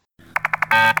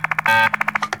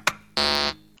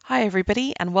Hi,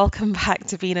 everybody, and welcome back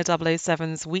to Vina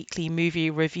 007's weekly movie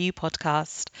review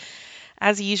podcast.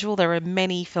 As usual, there are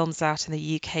many films out in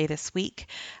the UK this week,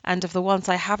 and of the ones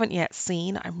I haven't yet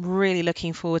seen, I'm really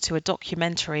looking forward to a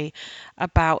documentary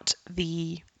about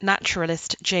the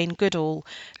naturalist Jane Goodall,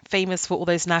 famous for all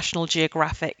those National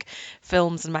Geographic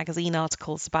films and magazine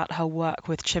articles about her work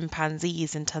with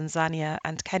chimpanzees in Tanzania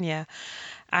and Kenya.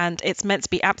 And it's meant to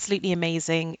be absolutely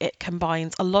amazing. It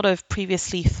combines a lot of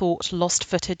previously thought lost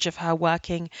footage of her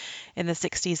working in the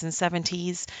 60s and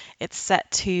 70s. It's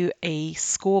set to a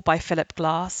score by Philip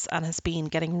Glass and has been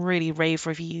getting really rave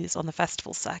reviews on the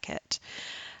festival circuit.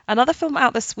 Another film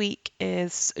out this week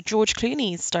is George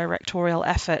Clooney's directorial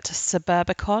effort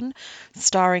Suburbicon,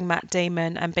 starring Matt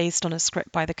Damon and based on a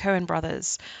script by the Coen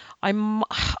brothers. I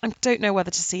don't know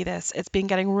whether to see this. It's been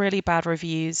getting really bad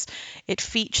reviews. It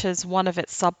features one of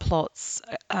its subplots,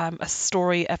 a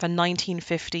story of a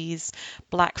 1950s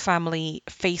black family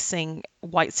facing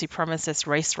white supremacist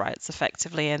race riots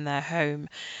effectively in their home.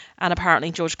 And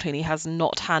apparently George Clooney has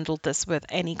not handled this with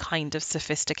any kind of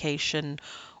sophistication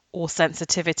or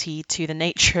sensitivity to the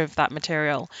nature of that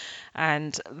material.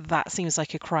 And that seems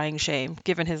like a crying shame,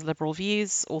 given his liberal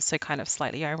views, also kind of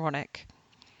slightly ironic.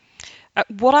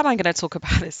 What am I going to talk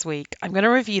about this week? I'm going to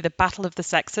review The Battle of the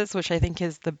Sexes, which I think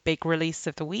is the big release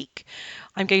of the week.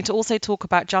 I'm going to also talk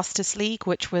about Justice League,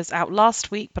 which was out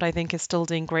last week, but I think is still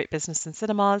doing great business in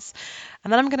cinemas.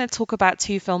 And then I'm going to talk about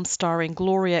two films starring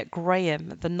Gloria Graham,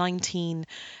 the 1940s,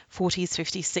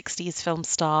 50s, 60s film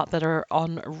star that are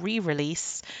on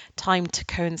re-release, timed to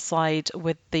coincide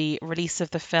with the release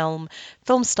of the film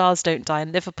Film Stars Don't Die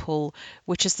in Liverpool,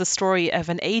 which is the story of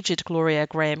an aged Gloria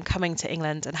Graham coming to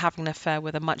England and having an affair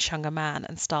with a much younger man,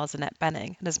 and stars Annette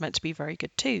Bening, and is meant to be very good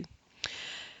too.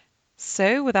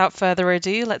 So, without further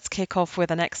ado, let's kick off with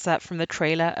an excerpt from the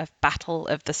trailer of Battle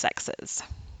of the Sexes.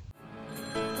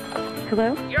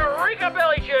 Hello? Eureka,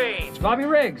 Billy Jean! It's Bobby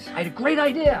Riggs. I had a great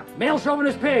idea. Male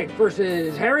chauvinist pig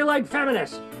versus hairy-legged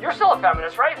feminist. You're still a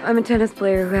feminist, right? I'm a tennis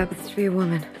player who happens to be a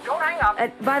woman. Don't hang up.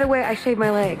 By the way, I shave my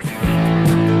legs.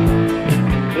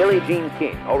 Billie Jean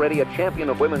King, already a champion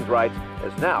of women's rights,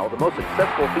 is now the most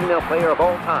successful female player of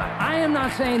all time. I am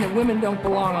not saying that women don't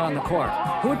belong on the court.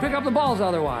 Who would pick up the balls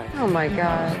otherwise? Oh my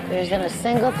God. There isn't a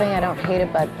single thing I don't hate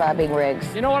about Bobby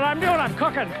Riggs. You know what I'm doing? I'm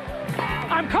cooking.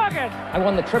 I'm cooking! I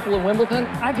won the triple in Wimbledon.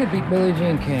 I could beat Billie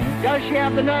Jean King. Does she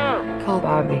have the nerve? Call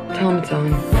Bobby. Tell him it's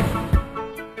on.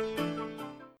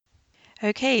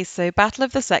 Okay, so Battle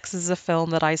of the Sexes is a film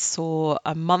that I saw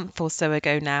a month or so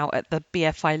ago now at the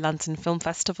BFI London Film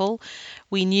Festival.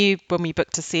 We knew when we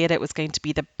booked to see it was going to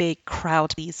be the big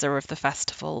crowd pleaser of the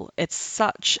festival. It's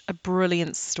such a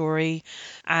brilliant story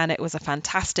and it was a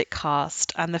fantastic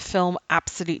cast, and the film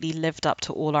absolutely lived up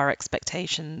to all our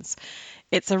expectations.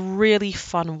 It's a really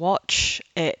fun watch.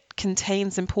 It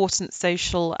contains important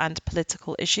social and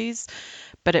political issues,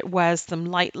 but it wears them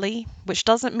lightly, which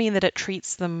doesn't mean that it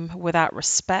treats them without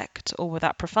respect or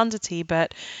without profundity,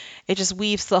 but it just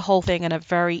weaves the whole thing in a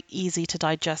very easy to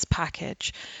digest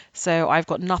package. So I've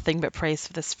got nothing but praise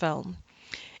for this film.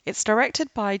 It's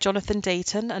directed by Jonathan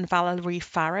Dayton and Valerie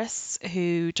Faris,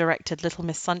 who directed Little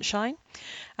Miss Sunshine,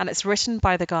 and it's written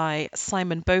by the guy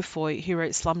Simon Beaufoy, who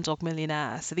wrote Slumdog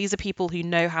Millionaire. So these are people who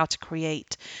know how to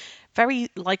create very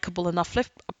likable and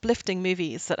uplifting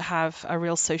movies that have a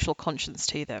real social conscience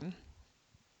to them.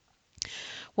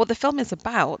 What the film is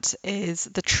about is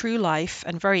the true life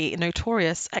and very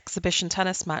notorious exhibition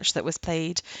tennis match that was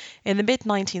played in the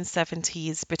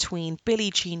mid-1970s between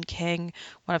Billie Jean King,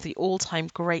 one of the all-time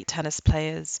great tennis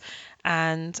players,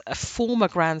 and a former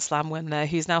Grand Slam winner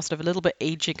who's now sort of a little bit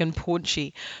aging and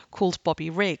paunchy, called Bobby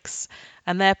Riggs.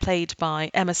 And they're played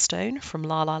by Emma Stone from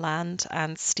La La Land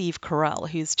and Steve Carell,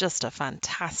 who's just a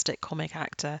fantastic comic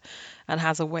actor and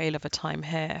has a whale of a time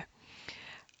here.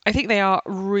 I think they are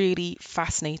really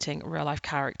fascinating real-life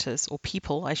characters, or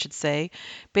people, I should say.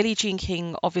 Billie Jean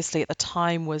King, obviously at the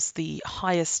time, was the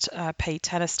highest paid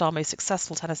tennis star, most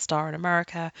successful tennis star in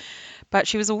America, but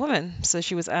she was a woman, so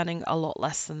she was earning a lot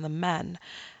less than the men.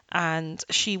 And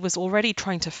she was already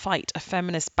trying to fight a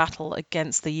feminist battle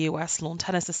against the US Lawn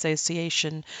Tennis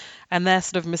Association, and their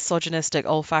sort of misogynistic,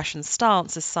 old-fashioned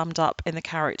stance is summed up in the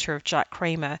character of Jack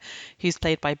Kramer, who's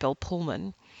played by Bill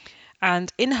Pullman.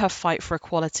 And in her fight for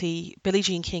equality, Billie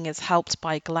Jean King is helped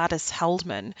by Gladys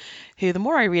Heldman, who, the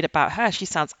more I read about her, she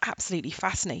sounds absolutely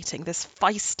fascinating. This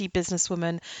feisty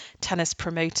businesswoman, tennis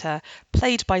promoter,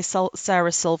 played by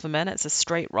Sarah Silverman. It's a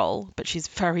straight role, but she's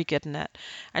very good in it.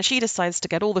 And she decides to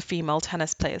get all the female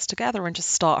tennis players together and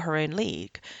just start her own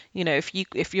league. You know,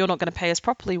 if you're not going to pay us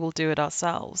properly, we'll do it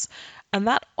ourselves. And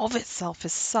that of itself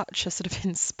is such a sort of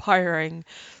inspiring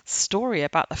story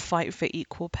about the fight for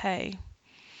equal pay.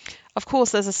 Of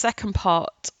course, there's a second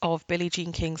part of Billie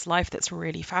Jean King's life that's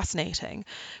really fascinating,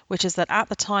 which is that at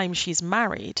the time she's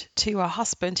married to her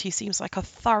husband, who seems like a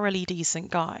thoroughly decent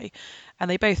guy,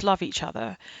 and they both love each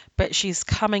other, but she's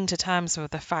coming to terms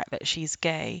with the fact that she's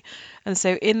gay. And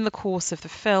so in the course of the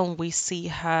film, we see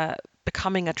her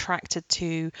becoming attracted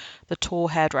to the tall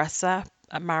hairdresser,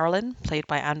 Marilyn, played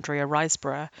by Andrea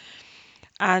Riseborough.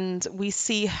 And we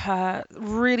see her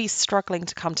really struggling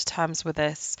to come to terms with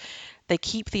this. They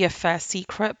keep the affair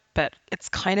secret, but it's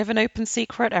kind of an open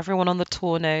secret. Everyone on the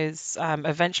tour knows.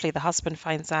 Eventually, the husband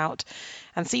finds out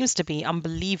and seems to be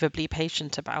unbelievably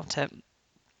patient about it.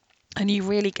 And you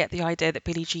really get the idea that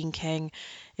Billie Jean King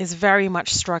is very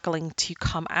much struggling to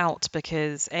come out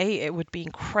because A, it would be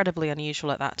incredibly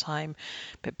unusual at that time,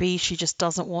 but B, she just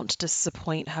doesn't want to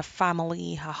disappoint her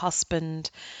family, her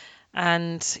husband.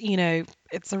 And, you know,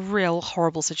 it's a real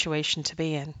horrible situation to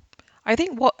be in. I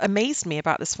think what amazed me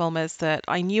about this film is that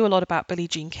I knew a lot about Billie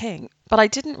Jean King, but I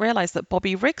didn't realize that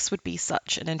Bobby Riggs would be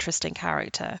such an interesting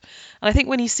character. And I think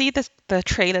when you see the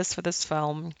trailers for this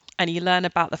film and you learn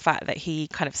about the fact that he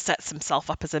kind of sets himself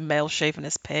up as a male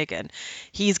chauvinist pig and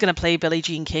he's going to play Billie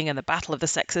Jean King in the battle of the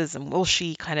sexes, and will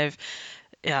she kind of,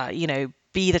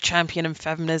 be the champion of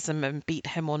feminism and beat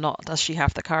him or not? Does she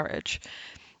have the courage?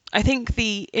 I think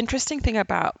the interesting thing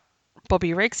about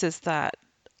Bobby Riggs is that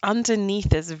underneath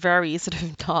this very sort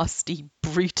of nasty,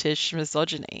 brutish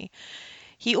misogyny,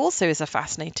 he also is a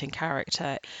fascinating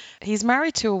character. He's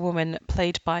married to a woman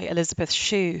played by Elizabeth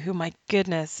Shue, who, my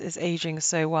goodness, is aging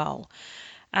so well.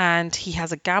 And he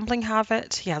has a gambling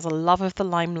habit, he has a love of the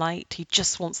limelight, he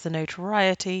just wants the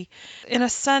notoriety. In a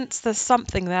sense, there's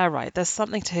something there, right? There's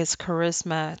something to his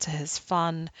charisma, to his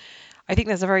fun. I think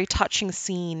there's a very touching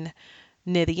scene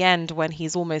near the end when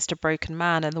he's almost a broken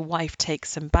man and the wife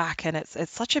takes him back, and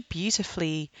it's such a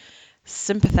beautifully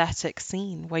sympathetic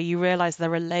scene where you realize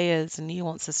there are layers and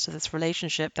nuances to this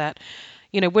relationship that,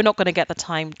 we're not going to get the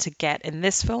time to get in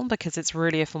this film because it's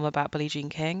really a film about Billie Jean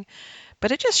King,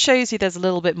 but it just shows you there's a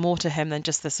little bit more to him than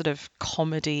just the sort of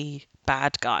comedy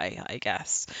bad guy, I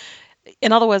guess.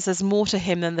 In other words, there's more to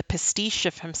him than the pastiche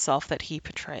of himself that he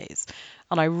portrays,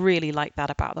 and I really like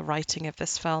that about the writing of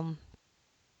this film.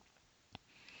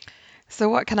 So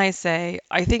what can I say?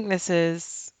 I think this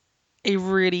is a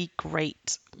really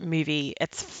great movie.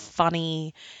 It's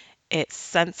funny, it's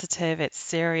sensitive, it's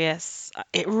serious.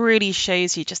 It really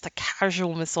shows you just the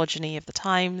casual misogyny of the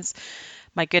times.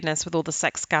 My goodness, with all the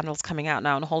sex scandals coming out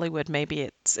now in Hollywood, maybe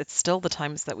it's still the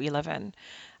times that we live in.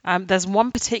 There's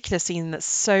one particular scene that's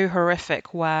so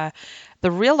horrific where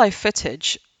the real life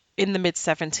footage in the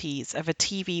mid-70s of a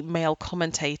TV male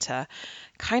commentator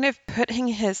kind of putting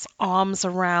his arms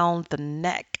around the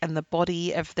neck and the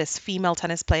body of this female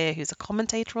tennis player who's a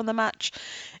commentator on the match.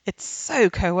 It's so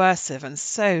coercive and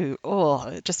so,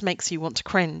 it just makes you want to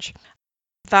cringe.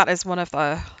 That is one of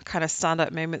the kind of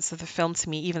stand-up moments of the film to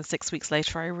me. Even 6 weeks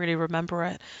later, I really remember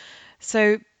it.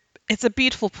 So it's a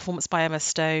beautiful performance by Emma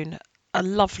Stone, a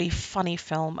lovely, funny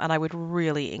film, and I would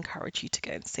really encourage you to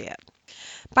go and see it.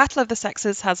 Battle of the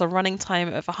Sexes has a running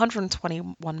time of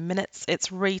 121 minutes. It's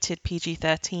rated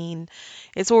PG-13.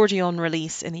 It's already on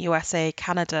release in the USA,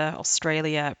 Canada,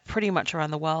 Australia, pretty much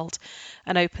around the world,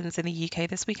 and opens in the UK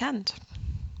this weekend.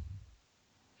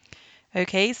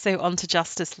 Okay, so on to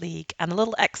Justice League and a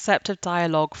little excerpt of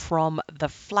dialogue from The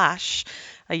Flash,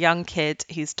 a young kid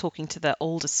who's talking to the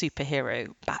older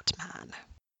superhero, Batman.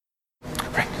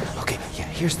 Right, okay, yeah,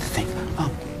 here's the thing.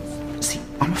 See,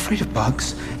 I'm afraid of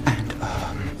bugs and,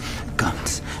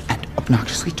 guns and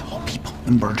obnoxiously tall people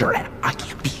and murder, and I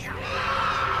can't be here.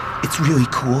 It's really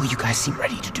cool, you guys seem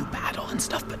ready to do battle and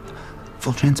stuff, but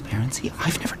full transparency,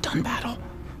 I've never done battle.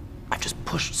 I've just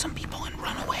pushed some people and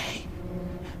run away.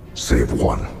 Save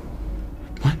one.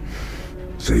 What?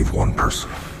 Save one person.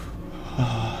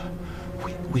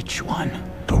 Which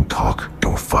one? Don't talk,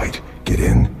 don't fight. Get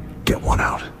in, get one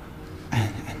out.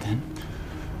 And then?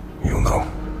 You'll know.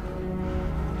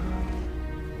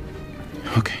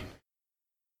 Okay.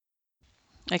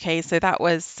 Okay, so that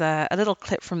was a little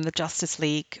clip from the Justice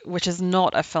League, which is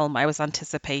not a film I was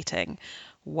anticipating.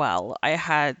 Well,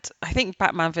 I think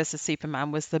Batman vs.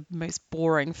 Superman was the most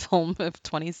boring film of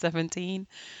 2017.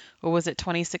 or was it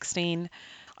 2016?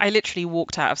 I literally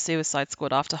walked out of Suicide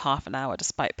Squad after half an hour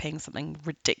despite paying something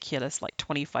ridiculous like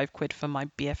 25 quid for my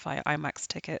BFI IMAX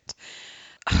ticket.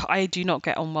 I do not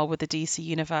get on well with the DC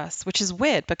universe, which is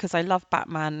weird because I love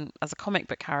Batman as a comic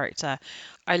book character.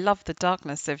 I love the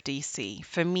darkness of DC.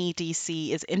 For me, DC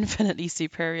is infinitely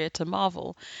superior to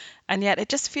Marvel. And yet it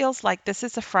just feels like this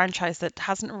is a franchise that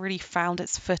hasn't really found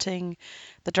its footing.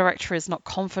 The director is not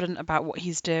confident about what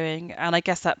he's doing. And I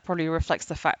guess that probably reflects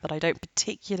the fact that I don't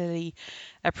particularly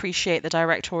appreciate the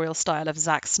directorial style of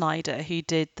Zack Snyder, who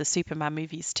did the Superman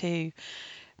movies too.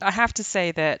 I have to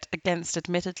say that against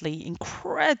admittedly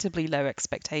incredibly low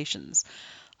expectations,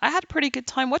 I had a pretty good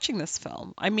time watching this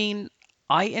film. I mean,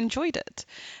 I enjoyed it.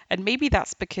 And maybe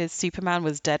that's because Superman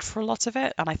was dead for a lot of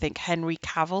it, and I think Henry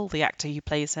Cavill, the actor who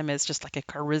plays him, is just like a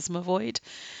charisma void.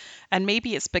 And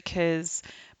maybe it's because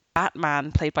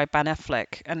Batman, played by Ben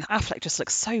Affleck, and Affleck just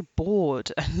looks so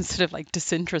bored and sort of like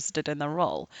disinterested in the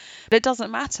role. But it doesn't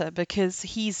matter because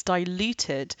he's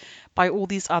diluted by all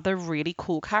these other really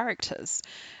cool characters.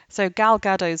 So Gal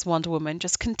Gadot's Wonder Woman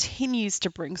just continues to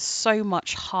bring so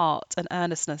much heart and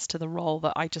earnestness to the role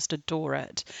that I just adore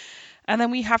it. And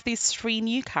then we have these three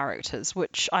new characters,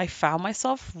 which I found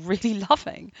myself really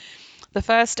loving. The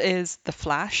first is The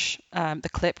Flash. The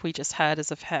clip we just heard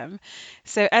is of him.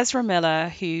 So Ezra Miller,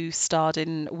 who starred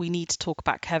in We Need to Talk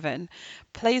About Kevin,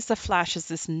 plays The Flash as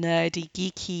this nerdy,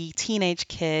 geeky teenage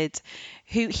kid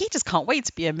who he just can't wait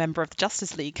to be a member of the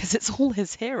Justice League because it's all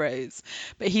his heroes.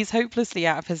 But he's hopelessly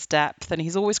out of his depth and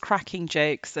he's always cracking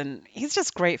jokes and he's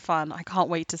just great fun. I can't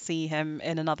wait to see him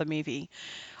in another movie.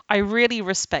 I really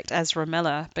respect Ezra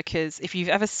Miller because if you've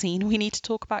ever seen We Need to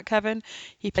Talk About Kevin,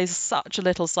 he plays such a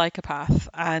little psychopath.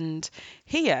 And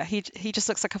here, he just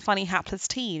looks like a funny, hapless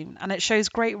teen. And it shows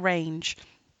great range.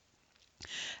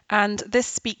 And this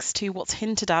speaks to what's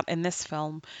hinted at in this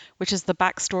film, which is the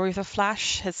backstory of the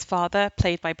Flash, his father,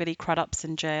 played by Billy Crudup's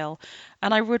in jail.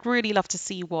 And I would really love to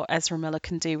see what Ezra Miller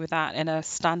can do with that in a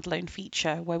standalone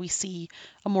feature where we see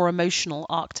a more emotional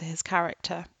arc to his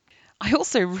character. I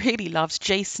also really loved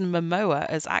Jason Momoa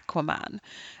as Aquaman.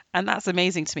 And that's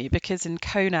amazing to me because in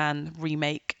Conan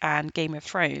remake and Game of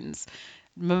Thrones,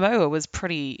 Momoa was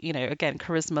pretty, again,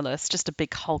 charismaless, just a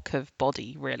big hulk of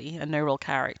body, really, and no real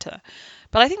character.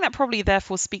 But I think that probably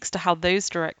therefore speaks to how those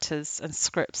directors and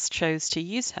scripts chose to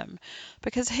use him.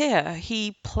 Because here,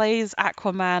 he plays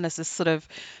Aquaman as this sort of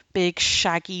big,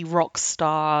 shaggy rock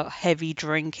star, heavy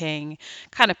drinking,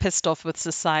 kind of pissed off with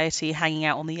society, hanging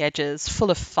out on the edges, full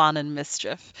of fun and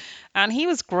mischief. And he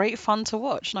was great fun to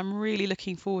watch, and I'm really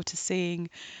looking forward to seeing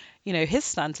his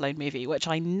standalone movie, which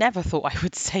I never thought I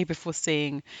would say before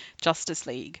seeing Justice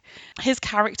League. His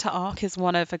character arc is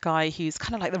one of a guy who's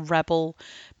kind of like the rebel,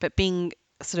 but being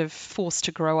sort of forced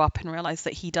to grow up and realize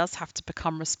that he does have to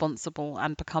become responsible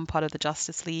and become part of the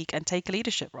Justice League and take a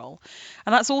leadership role.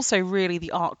 And that's also really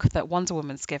the arc that Wonder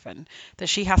Woman's given, that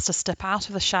she has to step out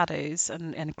of the shadows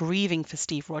and grieving for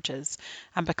Steve Rogers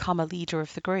and become a leader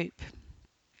of the group.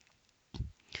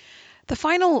 The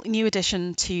final new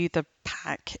addition to the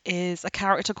pack is a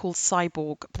character called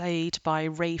Cyborg, played by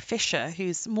Ray Fisher,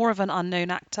 who's more of an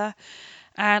unknown actor.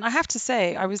 And I have to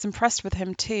say, I was impressed with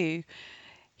him too.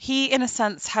 He, in a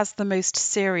sense, has the most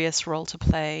serious role to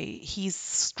play. He's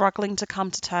struggling to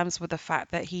come to terms with the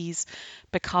fact that he's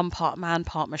become part man,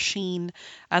 part machine,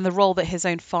 and the role that his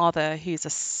own father, who's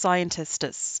a scientist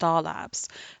at Star Labs,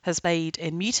 has played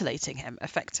in mutilating him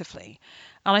effectively.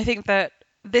 And I think that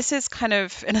this is kind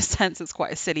of, in a sense, it's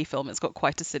quite a silly film. It's got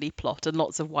quite a silly plot and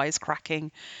lots of wisecracking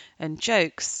and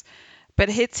jokes. But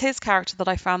it's his character that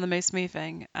I found the most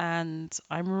moving, and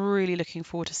I'm really looking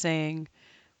forward to seeing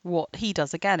what he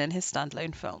does again in his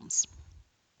standalone films.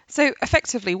 So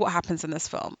effectively, what happens in this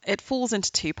film? It falls into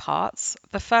two parts.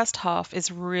 The first half is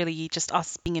really just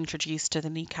us being introduced to the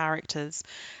new characters.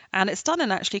 And it's done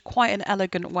in actually quite an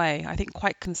elegant way. I think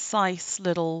quite concise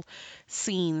little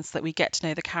scenes that we get to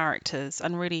know the characters.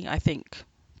 And really, I think,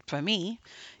 for me,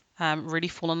 really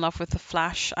fall in love with the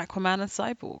Flash, Aquaman and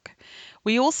Cyborg.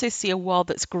 We also see a world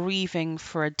that's grieving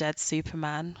for a dead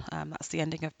Superman. That's the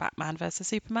ending of Batman vs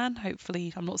Superman.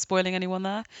 Hopefully I'm not spoiling anyone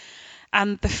there.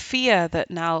 And the fear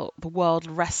that now the world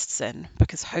rests in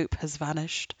because hope has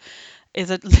vanished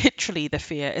literally the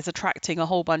fear is attracting a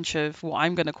whole bunch of what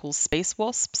I'm going to call space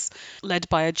wasps, led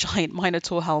by a giant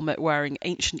Minotaur helmet wearing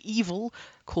ancient evil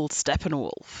called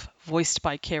Steppenwolf, voiced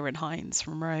by Kieran Hines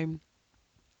from Rome.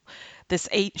 This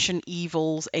ancient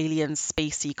evil, alien,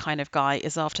 spacey kind of guy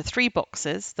is after 3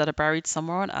 boxes that are buried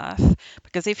somewhere on Earth,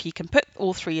 because if he can put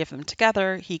all 3 of them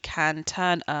together, he can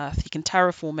turn Earth, he can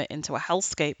terraform it into a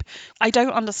hellscape. I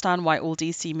don't understand why all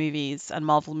DC movies and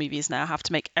Marvel movies now have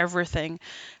to make everything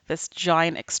this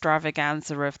giant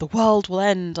extravaganza of the world will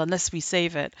end unless we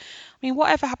save it. I mean,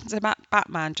 whatever happened to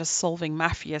Batman just solving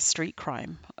mafia street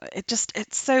crime?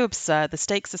 It's so absurd. The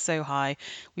stakes are so high.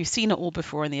 We've seen it all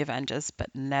before in the Avengers,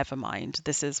 but never mind.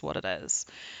 This is what it is.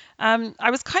 I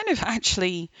was kind of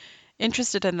actually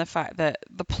interested in the fact that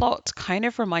the plot kind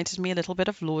of reminded me a little bit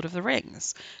of Lord of the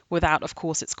Rings, without, of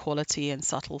course, its quality and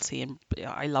subtlety. And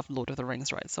I love Lord of the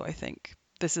Rings, right? So I think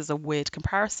this is a weird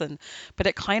comparison, but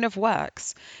it kind of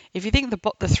works. If you think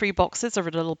the three boxes are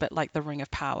a little bit like the Ring of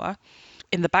Power,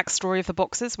 in the backstory of the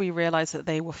boxes, we realize that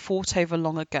they were fought over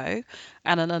long ago,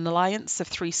 and an alliance of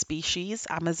three species,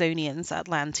 Amazonians,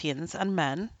 Atlanteans, and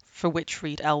men, for which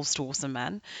read elves, dwarves, and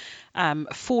men,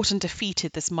 fought and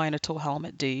defeated this Minotaur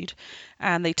helmet dude.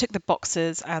 And they took the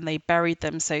boxes and they buried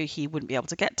them so he wouldn't be able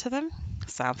to get to them.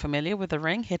 Sound familiar with the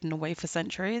ring, hidden away for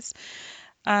centuries?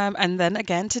 And then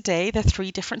again today, the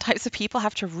three different types of people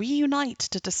have to reunite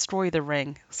to destroy the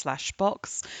ring /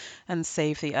 box and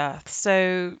save the Earth.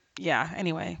 So yeah,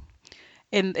 anyway,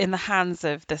 in the hands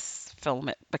of this film,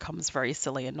 it becomes very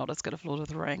silly and not as good as Lord of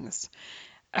the Rings.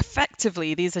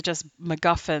 Effectively, these are just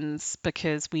MacGuffins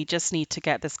because we just need to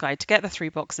get this guy to get the three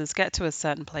boxes, get to a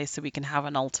certain place so we can have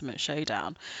an ultimate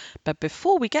showdown. But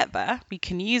before we get there, we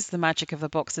can use the magic of the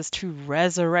boxes to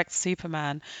resurrect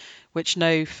Superman, which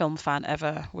no film fan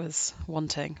ever was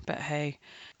wanting. But hey,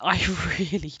 I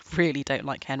really, really don't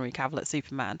like Henry Cavill as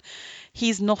Superman.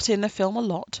 He's not in the film a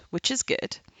lot, which is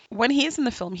good. When he is in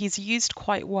the film, he's used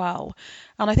quite well.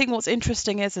 And I think what's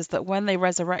interesting is that when they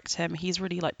resurrect him, he's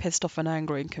really like pissed off and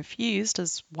angry and confused,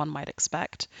 as one might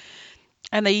expect.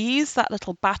 And they use that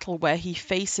little battle where he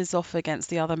faces off against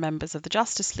the other members of the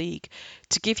Justice League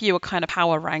to give you a kind of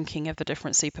power ranking of the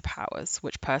different superpowers,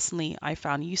 which personally I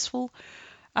found useful.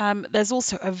 There's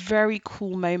also a very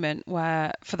cool moment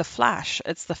where, for the Flash,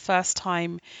 it's the first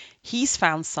time he's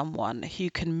found someone who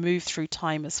can move through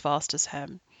time as fast as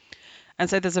him. And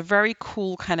so there's a very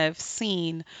cool kind of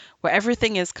scene where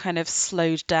everything is kind of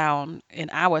slowed down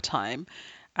in our time.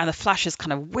 And the Flash is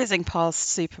kind of whizzing past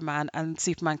Superman, and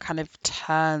Superman kind of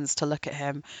turns to look at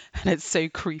him. And it's so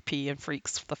creepy and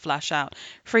freaks the Flash out.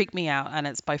 Freaked me out. And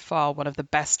it's by far one of the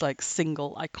best, like,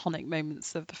 single iconic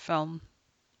moments of the film.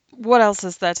 What else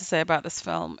is there to say about this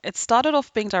film? It started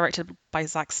off being directed by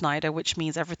Zack Snyder, which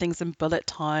means everything's in bullet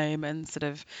time and sort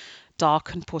of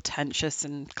dark and portentous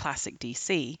and classic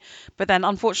DC. But then,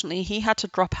 unfortunately, he had to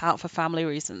drop out for family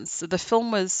reasons. So the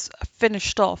film was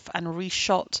finished off and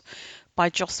reshot by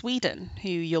Joss Whedon, who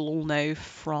you'll all know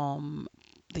from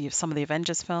some of the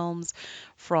Avengers films,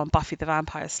 from Buffy the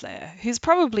Vampire Slayer, who's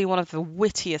probably one of the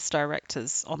wittiest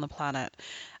directors on the planet.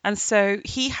 And so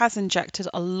he has injected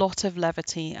a lot of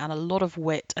levity and a lot of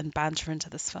wit and banter into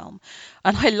this film.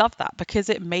 And I love that because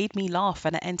it made me laugh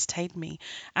and it entertained me.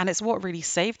 And it's what really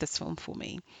saved this film for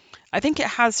me. I think it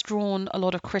has drawn a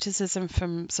lot of criticism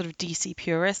from sort of DC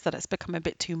purists that it's become a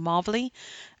bit too Marvel-y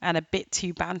and a bit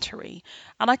too bantery.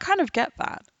 And I kind of get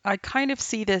that. I kind of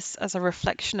see this as a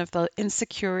reflection of the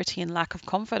insecurity and lack of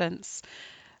confidence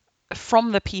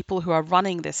from the people who are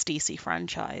running this DC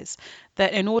franchise,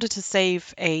 that in order to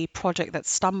save a project that's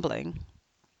stumbling,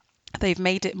 they've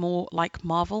made it more like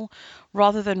Marvel,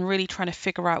 rather than really trying to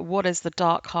figure out what is the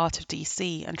dark heart of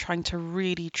DC and trying to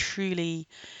really, truly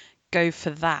go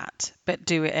for that, but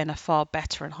do it in a far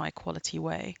better and high quality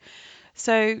way.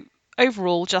 So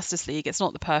overall, Justice League, it's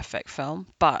not the perfect film,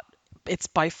 but it's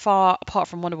by far, apart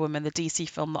from Wonder Woman, the DC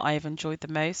film that I have enjoyed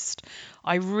the most.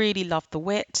 I really love the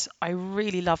wit. I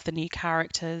really love the new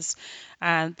characters.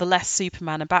 And the less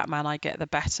Superman and Batman I get, the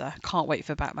better. Can't wait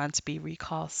for Batman to be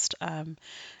recast. And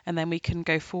then we can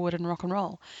go forward and rock and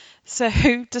roll. So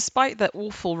despite the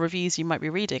awful reviews you might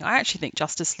be reading, I actually think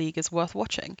Justice League is worth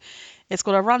watching. It's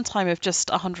got a runtime of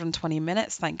just 120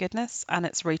 minutes, thank goodness, and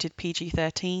it's rated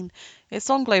PG-13.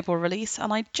 It's on global release,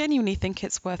 and I genuinely think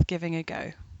it's worth giving a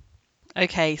go.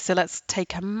 Okay, so let's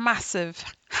take a massive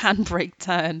handbrake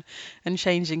turn and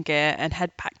change in gear and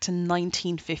head back to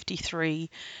 1953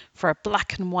 for a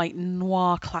black and white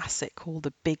noir classic called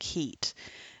The Big Heat.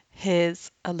 Here's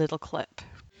a little clip.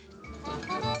 Is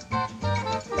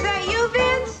that you,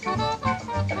 Vince?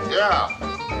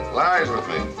 Yeah, Larry's with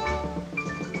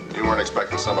me. You weren't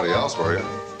expecting somebody else, were you?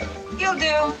 You'll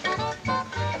do.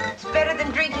 It's better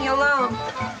than drinking alone.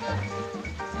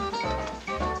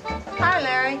 Hi,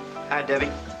 Larry. Hi, Debbie.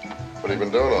 What have you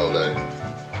been doing all day?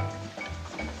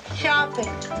 Shopping.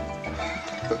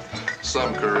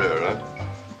 Some career,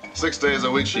 huh? 6 days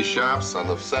a week she shops, on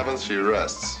the 7th she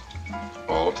rests.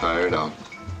 All tired out.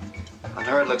 On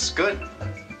her it looks good.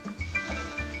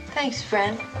 Thanks,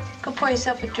 friend. Go pour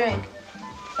yourself a drink.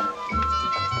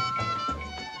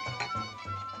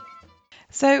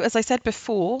 So, as I said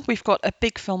before, we've got a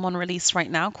big film on release right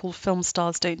now called Film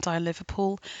Stars Don't Die in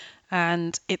Liverpool,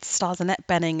 and it stars Annette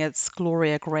Bening as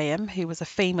Gloria Graham, who was a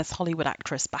famous Hollywood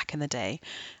actress back in the day.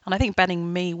 And I think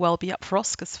Bening may well be up for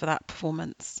Oscars for that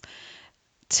performance.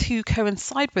 To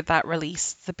coincide with that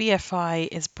release, the BFI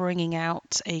is bringing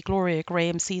out a Gloria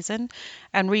Graham season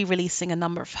and re-releasing a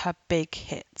number of her big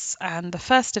hits. And the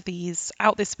first of these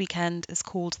out this weekend is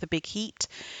called The Big Heat.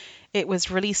 It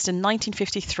was released in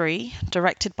 1953,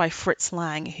 directed by Fritz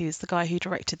Lang, who's the guy who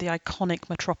directed the iconic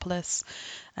Metropolis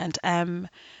and M.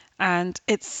 And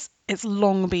it's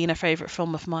long been a favourite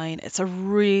film of mine. It's a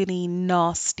really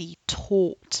nasty,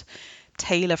 taut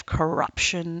tale of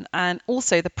corruption and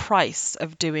also the price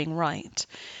of doing right.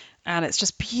 And it's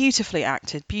just beautifully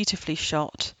acted, beautifully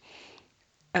shot.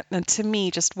 And to me,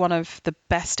 just one of the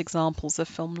best examples of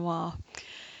film noir.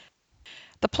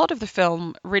 The plot of the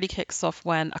film really kicks off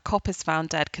when a cop is found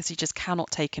dead because he just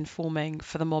cannot take informing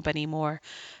for the mob anymore.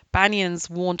 Banyan's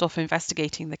warned off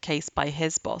investigating the case by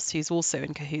his boss, who's also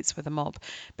in cahoots with the mob,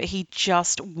 but he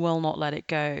just will not let it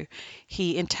go.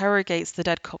 He interrogates the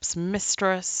dead cop's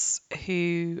mistress,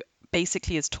 who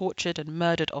basically is tortured and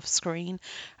murdered off screen,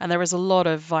 and there is a lot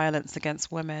of violence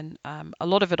against women, a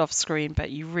lot of it off screen,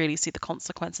 but you really see the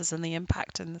consequences and the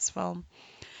impact in this film.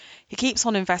 He keeps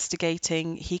on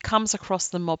investigating. He comes across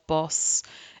the mob boss,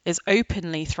 is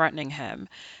openly threatening him,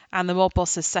 and the mob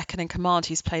boss's second in command,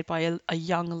 who's played by a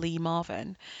young Lee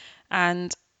Marvin.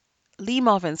 And Lee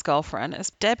Marvin's girlfriend is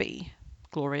Debbie,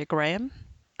 Gloria Graham.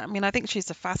 I mean, I think she's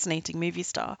a fascinating movie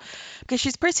star because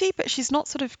she's pretty, but she's not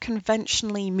sort of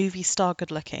conventionally movie star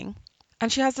good looking.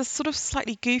 And she has this sort of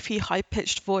slightly goofy,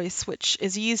 high-pitched voice, which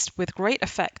is used with great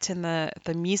effect in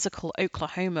the musical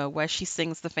Oklahoma, where she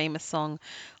sings the famous song,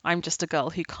 I'm Just a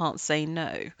Girl Who Can't Say No.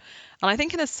 And I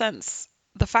think in a sense,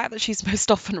 the fact that she's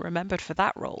most often remembered for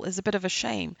that role is a bit of a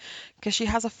shame, because she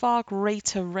has a far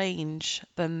greater range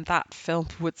than that film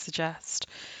would suggest.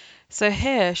 So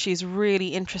here, she's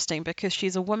really interesting because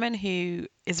she's a woman who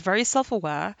is very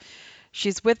self-aware.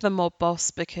 She's with the mob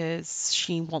boss because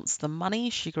she wants the money.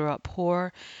 She grew up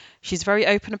poor. She's very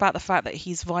open about the fact that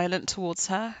he's violent towards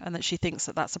her and that she thinks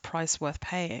that that's a price worth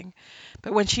paying.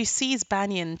 But when she sees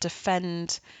Banyan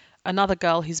defend another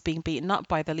girl who's being beaten up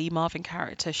by the Lee Marvin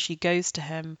character, she goes to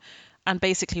him and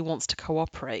basically wants to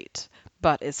cooperate,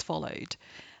 but is followed.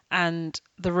 And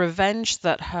the revenge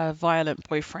that her violent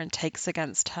boyfriend takes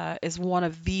against her is one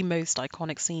of the most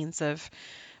iconic scenes of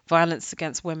violence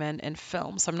against women in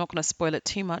film. So I'm not going to spoil it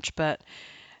too much, but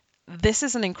this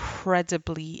is an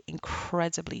incredibly,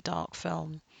 incredibly dark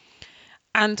film.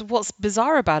 And what's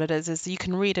bizarre about it is you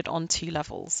can read it on two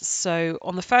levels. So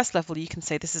on the first level, you can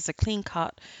say this is a clean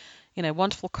cut,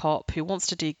 wonderful cop who wants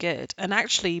to do good. And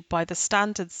actually, by the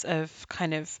standards of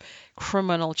kind of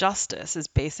criminal justice, is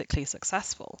basically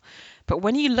successful. But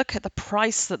when you look at the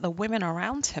price that the women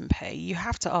around him pay, you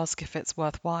have to ask if it's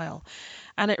worthwhile.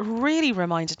 And it really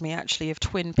reminded me actually of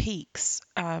Twin Peaks.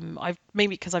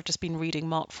 Maybe because I've just been reading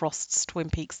Mark Frost's Twin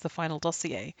Peaks: The Final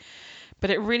Dossier.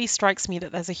 But it really strikes me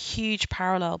that there's a huge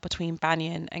parallel between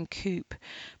Banyan and Coop,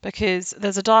 because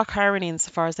there's a dark irony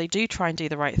insofar as they do try and do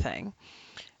the right thing.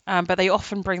 But they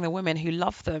often bring the women who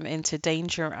love them into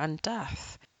danger and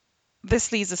death.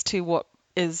 This leads us to what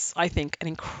is, I think, an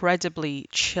incredibly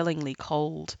chillingly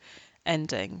cold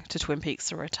ending to Twin Peaks: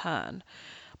 The Return,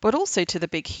 but also to The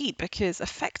Big Heat, because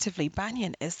effectively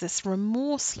Banyan is this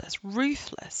remorseless,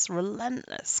 ruthless,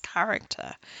 relentless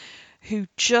character who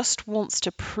just wants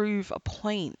to prove a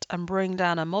point and bring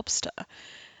down a mobster.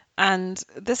 And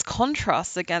this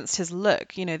contrasts against his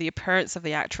look. The appearance of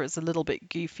the actor is a little bit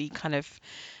goofy, kind of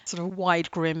sort of wide,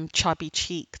 grim,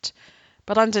 chubby-cheeked.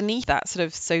 But underneath that sort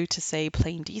of, so to say,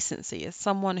 plain decency is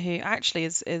someone who actually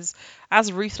is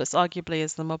as ruthless, arguably,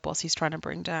 as the mob boss he's trying to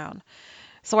bring down.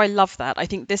 So I love that. I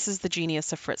think this is the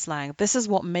genius of Fritz Lang. This is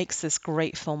what makes this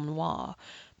great film noir,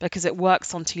 because it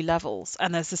works on two levels.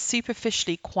 And there's a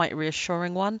superficially quite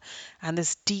reassuring one and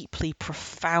this deeply,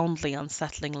 profoundly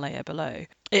unsettling layer below.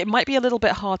 It might be a little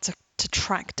bit hard to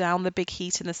track down The Big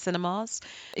Heat in the cinemas.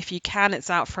 If you can, it's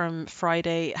out from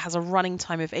Friday. It has a running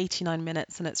time of 89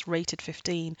 minutes and it's rated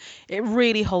 15. It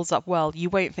really holds up well. You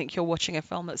won't think you're watching a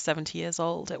film that's 70 years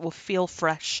old. It will feel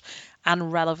fresh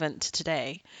and relevant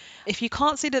today. If you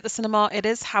can't see it at the cinema, it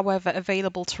is, however,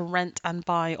 available to rent and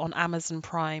buy on Amazon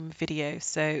Prime Video.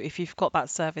 So if you've got that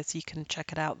service, you can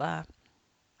check it out there.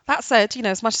 That said,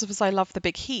 as much as I love The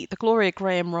Big Heat, the Gloria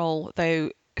Graham role, though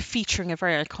featuring a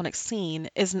very iconic scene,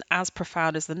 isn't as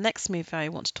profound as the next movie I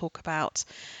want to talk about.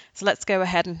 So let's go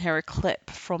ahead and hear a clip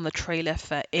from the trailer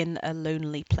for In a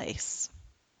Lonely Place.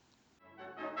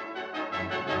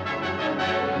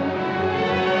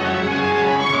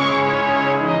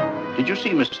 Did you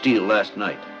see Mr. Steele last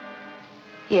night?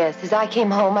 Yes, as I came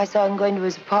home, I saw him going to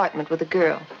his apartment with a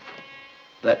girl.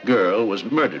 That girl was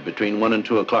murdered between 1 and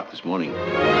 2 o'clock this morning.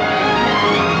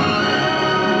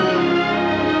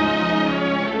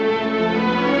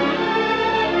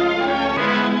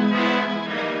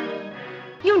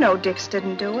 You know Dix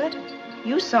didn't do it.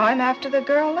 You saw him after the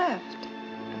girl left.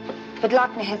 But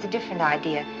Lochner has a different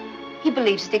idea. He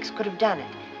believes Dix could have done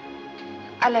it.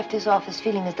 I left his office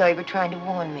feeling as though he were trying to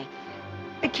warn me.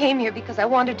 I came here because I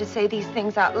wanted to say these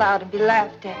things out loud and be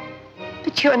laughed at.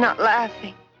 But you're not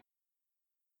laughing.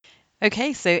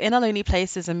 Okay, so In a Lonely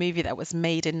Place is a movie that was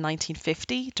made in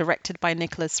 1950, directed by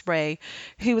Nicholas Ray,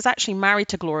 who was actually married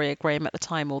to Gloria Grahame at the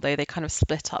time, although they kind of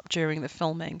split up during the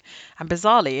filming. And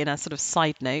bizarrely, in a sort of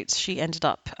side note, she ended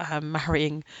up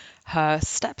marrying her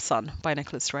stepson by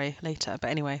Nicholas Ray later. But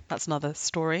anyway, that's another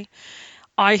story.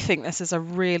 I think this is a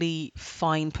really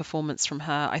fine performance from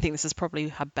her. I think this is probably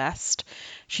her best.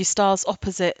 She stars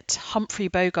opposite Humphrey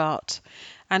Bogart,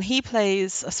 and he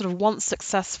plays a sort of once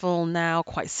successful, now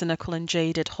quite cynical and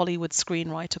jaded Hollywood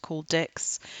screenwriter called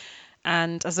Dix.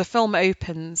 And as the film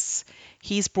opens,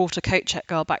 he's brought a coat check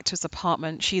girl back to his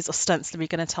apartment. She's ostensibly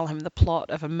going to tell him the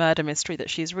plot of a murder mystery that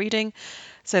she's reading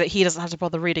so that he doesn't have to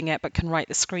bother reading it but can write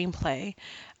the screenplay.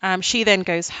 She then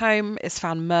goes home, is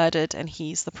found murdered, and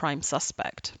he's the prime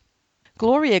suspect.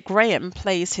 Gloria Grahame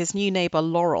plays his new neighbour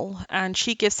Laurel, and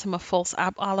she gives him a false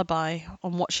alibi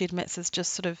on what she admits is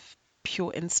just sort of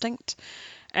pure instinct,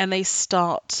 and they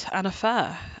start an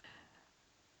affair.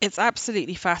 It's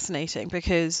absolutely fascinating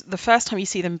because the first time you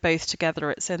see them both together,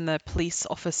 it's in the police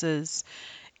officer's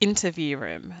interview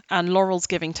room, and Laurel's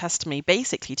giving testimony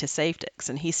basically to save Dix,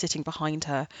 and he's sitting behind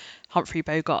her, Humphrey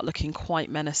Bogart, looking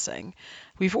quite menacing.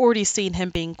 We've already seen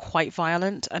him being quite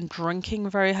violent and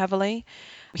drinking very heavily.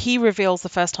 He reveals the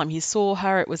first time he saw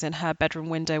her, it was in her bedroom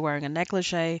window wearing a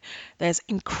negligee. There's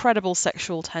incredible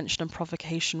sexual tension and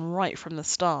provocation right from the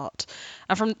start.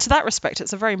 And to that respect,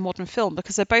 it's a very modern film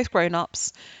because they're both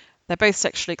grown-ups. They're both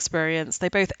sexually experienced. They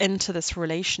both enter this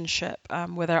relationship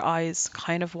with their eyes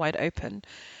kind of wide open.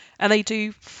 And they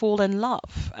do fall in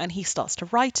love. And he starts to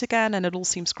write again, and it all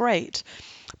seems great.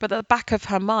 But at the back of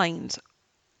her mind,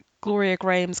 Gloria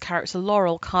Grahame's character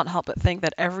Laurel can't help but think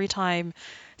that every time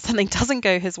something doesn't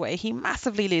go his way, he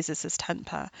massively loses his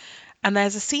temper. And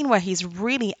there's a scene where he's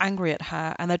really angry at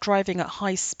her, and they're driving at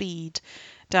high speed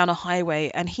down a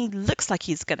highway, and he looks like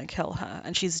he's going to kill her,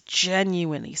 and she's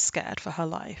genuinely scared for her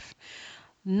life.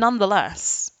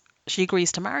 Nonetheless, she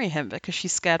agrees to marry him because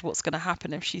she's scared what's going to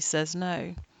happen if she says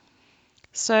no.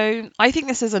 So I think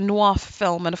this is a noir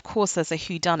film, and of course there's a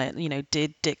whodunit. You know,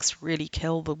 did Dix really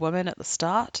kill the woman at the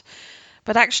start?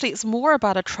 But actually it's more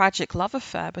about a tragic love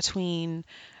affair between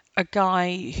a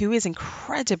guy who is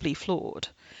incredibly flawed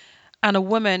and a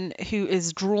woman who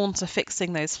is drawn to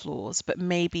fixing those flaws, but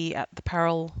maybe at the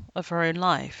peril of her own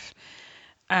life.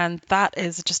 And that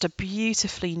is just a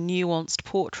beautifully nuanced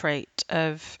portrait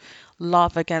of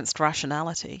love against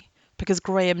rationality, because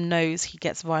Grahame knows he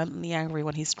gets violently angry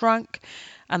when he's drunk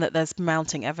and that there's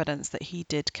mounting evidence that he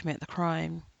did commit the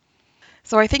crime.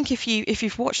 So I think if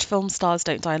you've watched Film Stars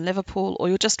Don't Die in Liverpool, or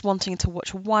you're just wanting to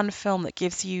watch one film that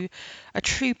gives you a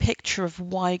true picture of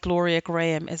why Gloria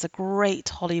Grahame is a great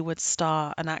Hollywood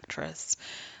star and actress,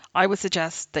 I would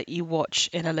suggest that you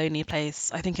watch In a Lonely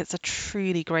Place. I think it's a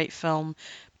truly great film,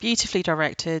 beautifully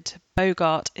directed.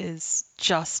 Bogart is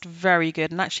just very good,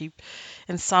 and actually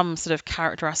in some sort of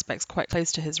character aspects quite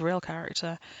close to his real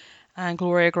character. And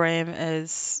Gloria Grahame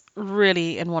is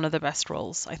really in one of the best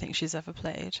roles I think she's ever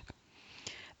played.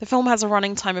 The film has a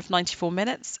running time of 94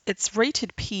 minutes. It's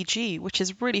rated PG, which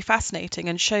is really fascinating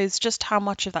and shows just how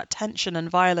much of that tension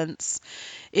and violence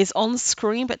is on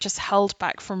screen but just held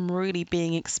back from really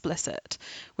being explicit,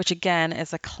 which again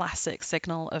is a classic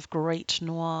signal of great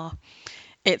noir.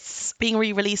 It's being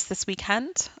re-released this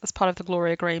weekend as part of the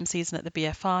Gloria Grahame season at the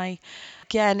BFI.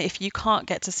 Again, if you can't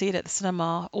get to see it at the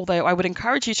cinema, although I would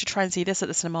encourage you to try and see this at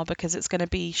the cinema because it's going to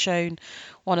be shown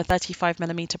on a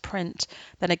 35mm print,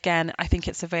 then again, I think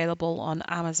it's available on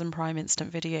Amazon Prime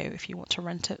Instant Video if you want to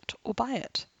rent it or buy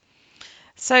it.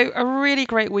 So a really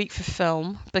great week for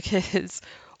film, because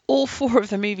all four of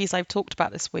the movies I've talked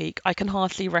about this week, I can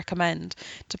heartily recommend,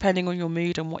 depending on your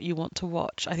mood and what you want to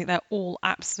watch. I think they're all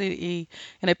absolutely,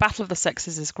 Battle of the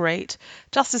Sexes is great.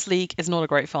 Justice League is not a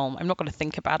great film. I'm not going to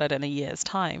think about it in a year's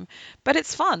time, but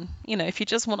it's fun. If you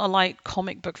just want a light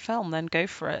comic book film, then go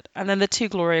for it. And then the two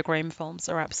Gloria Grahame films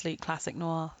are absolute classic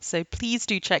noir. So please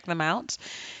do check them out.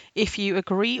 If you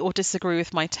agree or disagree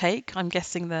with my take, I'm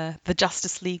guessing the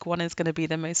Justice League one is going to be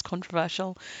the most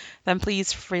controversial, then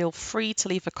please feel free to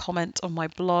leave a comment on my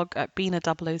blog at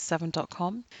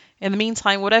bina007.com. In the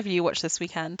meantime, whatever you watch this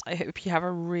weekend, I hope you have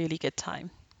a really good time.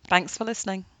 Thanks for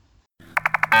listening.